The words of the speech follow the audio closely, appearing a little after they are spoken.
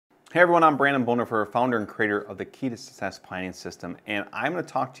Hey everyone, I'm Brandon Bonhoeffer, founder and creator of the Key2Success Planning System, and I'm going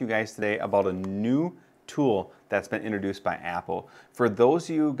to talk to you guys today about a new tool that's been introduced by Apple. For those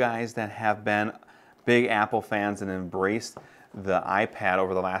of you guys that have been big Apple fans and embraced the iPad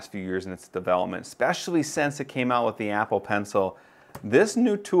over the last few years in its development, especially since it came out with the Apple Pencil, this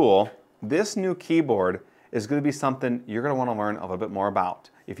new tool, this new keyboard is going to be something you're going to want to learn a little bit more about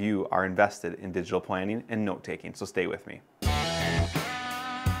if you are invested in digital planning and note-taking, so stay with me.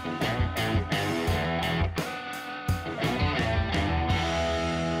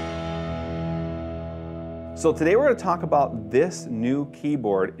 So today we're going to talk about this new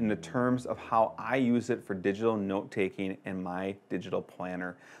keyboard in the terms of how I use it for digital note-taking in my digital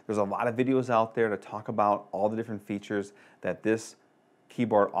planner. There's a lot of videos out there to talk about all the different features that this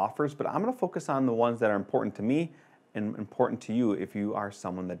keyboard offers, but I'm going to focus on the ones that are important to me and important to you if you are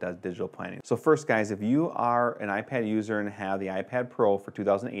someone that does digital planning. So first guys, if you are an iPad user and have the iPad Pro for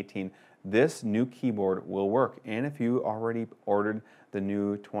 2018, this new keyboard will work. And if you already ordered the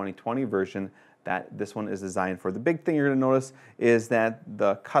new 2020 version, that this one is designed for. The big thing you're going to notice is that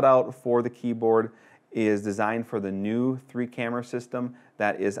the cutout for the keyboard is designed for the new 3-camera system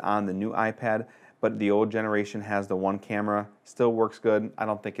that is on the new iPad, but the old generation has the 1 camera. Still works good. I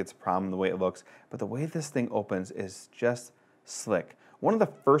don't think it's a problem the way it looks, but the way this thing opens is just slick. One of the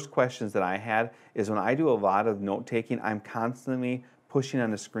first questions that I had is when I do a lot of note-taking, I'm constantly pushing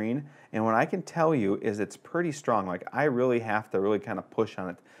on the screen, and what I can tell you is it's pretty strong. Like I really have to really kind of push on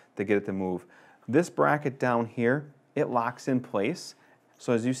it to get it to move. This bracket down here, it locks in place.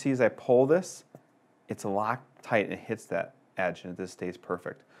 So as you see, as I pull this, it's locked tight and it hits that edge and this stays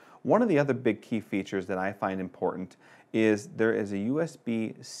perfect. One of the other big key features that I find important is there is a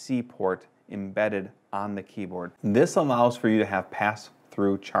USB-C port embedded on the keyboard. This allows for you to have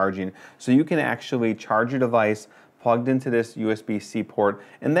pass-through charging. So you can actually charge your device plugged into this USB-C port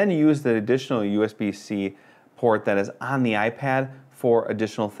and then use the additional USB-C port that is on the iPad for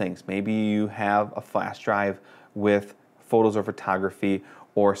additional things. Maybe you have a flash drive with photos or photography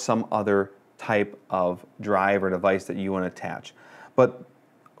or some other type of drive or device that you want to attach. But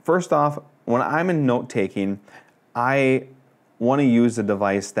first off, when I'm in note-taking, I want to use a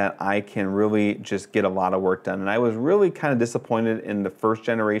device that I can really just get a lot of work done. And I was really kind of disappointed in the first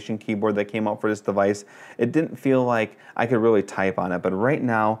generation keyboard that came out for this device. It didn't feel like I could really type on it. But right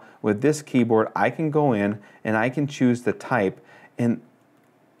now, with this keyboard, I can go in and I can choose the type. And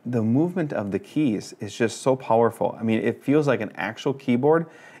the movement of the keys is just so powerful. I mean, it feels like an actual keyboard.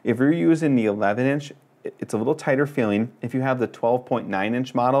 If you're using the 11-inch, it's a little tighter feeling. If you have the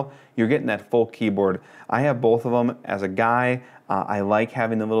 12.9-inch model, you're getting that full keyboard. I have both of them. As a guy, I like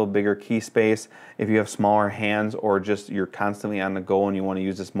having a little bigger key space. If you have smaller hands or just you're constantly on the go and you want to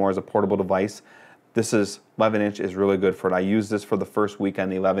use this more as a portable device, this is 11-inch is really good for it. I used this for the first week on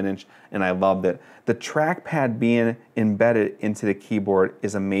the 11-inch and I loved it. The trackpad being embedded into the keyboard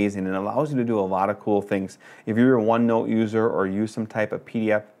is amazing and allows you to do a lot of cool things. If you're a OneNote user or use some type of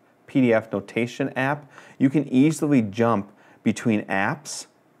PDF notation app, you can easily jump between apps,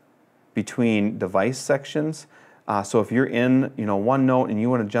 between device sections. So if you're in OneNote and you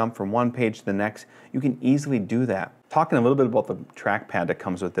want to jump from one page to the next, you can easily do that. Talking a little bit about the trackpad that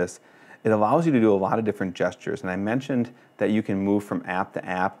comes with this, it allows you to do a lot of different gestures. And I mentioned that you can move from app to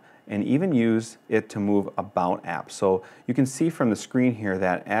app and even use it to move about apps. So you can see from the screen here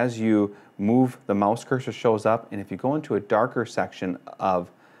that as you move, the mouse cursor shows up, and if you go into a darker section of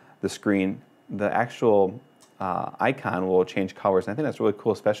the screen, the actual icon will change colors. And I think that's really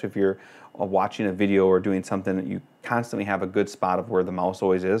cool, especially if you're watching a video or doing something that you constantly have a good spot of where the mouse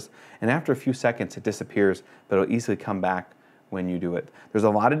always is. And after a few seconds, it disappears, but it'll easily come back when you do it. There's a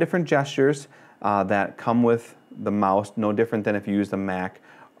lot of different gestures that come with the mouse, no different than if you use the Mac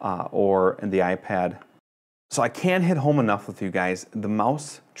or the iPad. So I can't hit home enough with you guys. The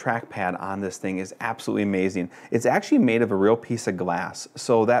mouse trackpad on this thing is absolutely amazing. It's actually made of a real piece of glass,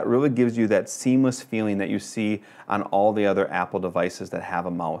 so that really gives you that seamless feeling that you see on all the other Apple devices that have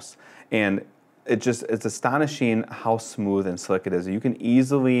a mouse. And it's astonishing how smooth and slick it is. You can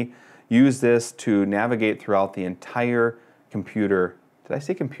easily use this to navigate throughout the entire computer. Did I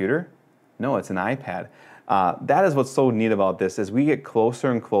say computer? No, it's an iPad. That is what's so neat about this. As we get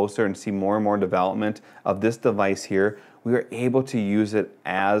closer and closer and see more and more development of this device here, we are able to use it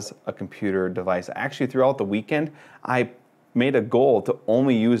as a computer device. Actually, throughout the weekend, I made a goal to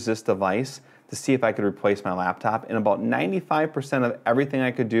only use this device to see if I could replace my laptop, and about 95% of everything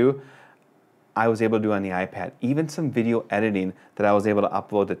I could do, I was able to do on the iPad. Even some video editing that I was able to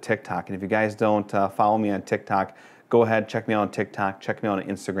upload to TikTok. And if you guys don't follow me on TikTok, go ahead, check me out on TikTok, check me out on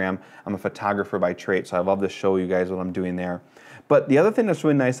Instagram. I'm a photographer by trade, so I love to show you guys what I'm doing there. But the other thing that's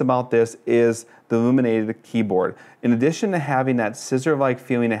really nice about this is the illuminated keyboard. In addition to having that scissor-like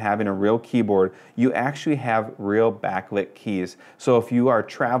feeling of having a real keyboard, you actually have real backlit keys. So if you are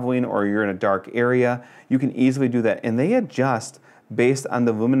traveling or you're in a dark area, you can easily do that. And they adjust based on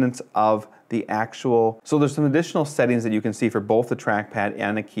the luminance of the actual. So there's some additional settings that you can see for both the trackpad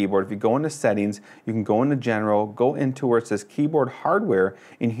and the keyboard. If you go into settings, you can go into general, go into where it says keyboard hardware,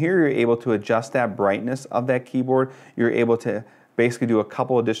 and here you're able to adjust that brightness of that keyboard. You're able to basically do a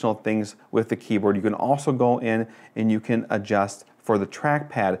couple additional things with the keyboard. You can also go in and you can adjust for the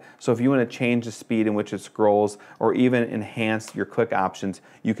trackpad. So if you want to change the speed in which it scrolls or even enhance your click options,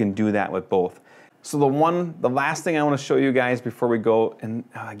 you can do that with both. So the last thing I want to show you guys before we go, and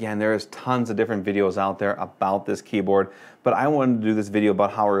again, there's tons of different videos out there about this keyboard, but I wanted to do this video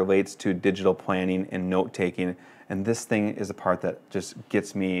about how it relates to digital planning and note taking. And this thing is the part that just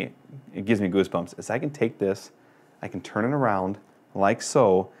gives me goosebumps. Is I can take this, I can turn it around like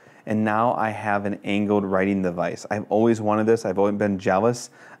so, and now I have an angled writing device. I've always wanted this. I've always been jealous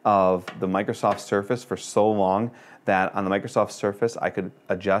of the Microsoft Surface for so long that on the Microsoft Surface I could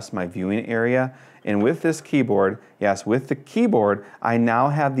adjust my viewing area. And with this keyboard, yes, with the keyboard, I now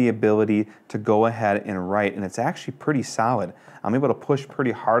have the ability to go ahead and write, and it's actually pretty solid. I'm able to push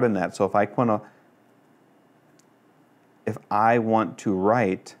pretty hard on that. So if I want to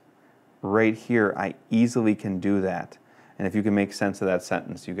write right here, I easily can do that. And if you can make sense of that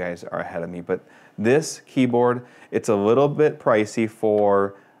sentence, you guys are ahead of me. But this keyboard, it's a little bit pricey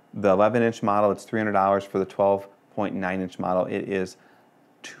for the 11-inch model. It's $300. For the 12.9-inch model, it is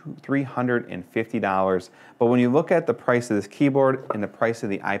 $350. But when you look at the price of this keyboard and the price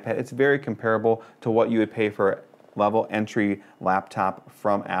of the iPad, it's very comparable to what you would pay for a level entry laptop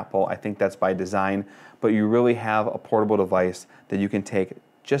from Apple. I think that's by design. But you really have a portable device that you can take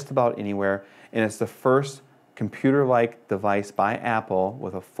just about anywhere. And it's the first computer-like device by Apple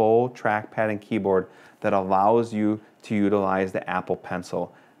with a full trackpad and keyboard that allows you to utilize the Apple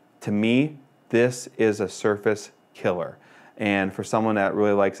Pencil. To me, this is a Surface killer. And for someone that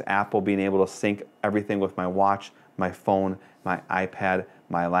really likes Apple, being able to sync everything with my watch, my phone, my iPad,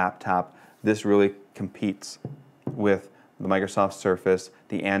 my laptop, this really competes with the Microsoft Surface,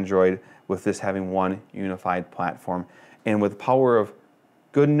 the Android, with this having one unified platform. And with the power of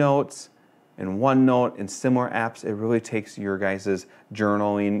GoodNotes and OneNote and similar apps, it really takes your guys'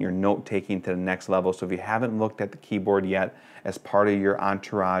 journaling, your note-taking to the next level. So if you haven't looked at the keyboard yet as part of your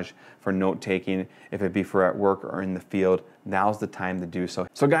entourage for note-taking, if it be for at work or in the field, now's the time to do so.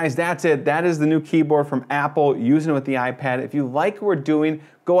 So guys, that's it. That is the new keyboard from Apple, using it with the iPad. If you like what we're doing,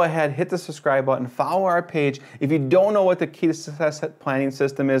 go ahead, hit the subscribe button, follow our page. If you don't know what the Key2Success planning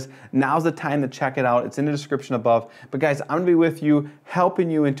system is, now's the time to check it out. It's in the description above. But guys, I'm gonna be with you,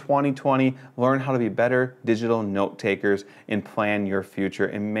 helping you in 2020, learn how to be better digital note takers and plan your future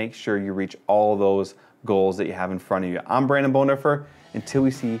and make sure you reach all those goals that you have in front of you. I'm Brandon Boniffer. Until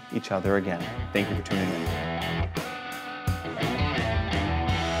we see each other again, thank you for tuning in.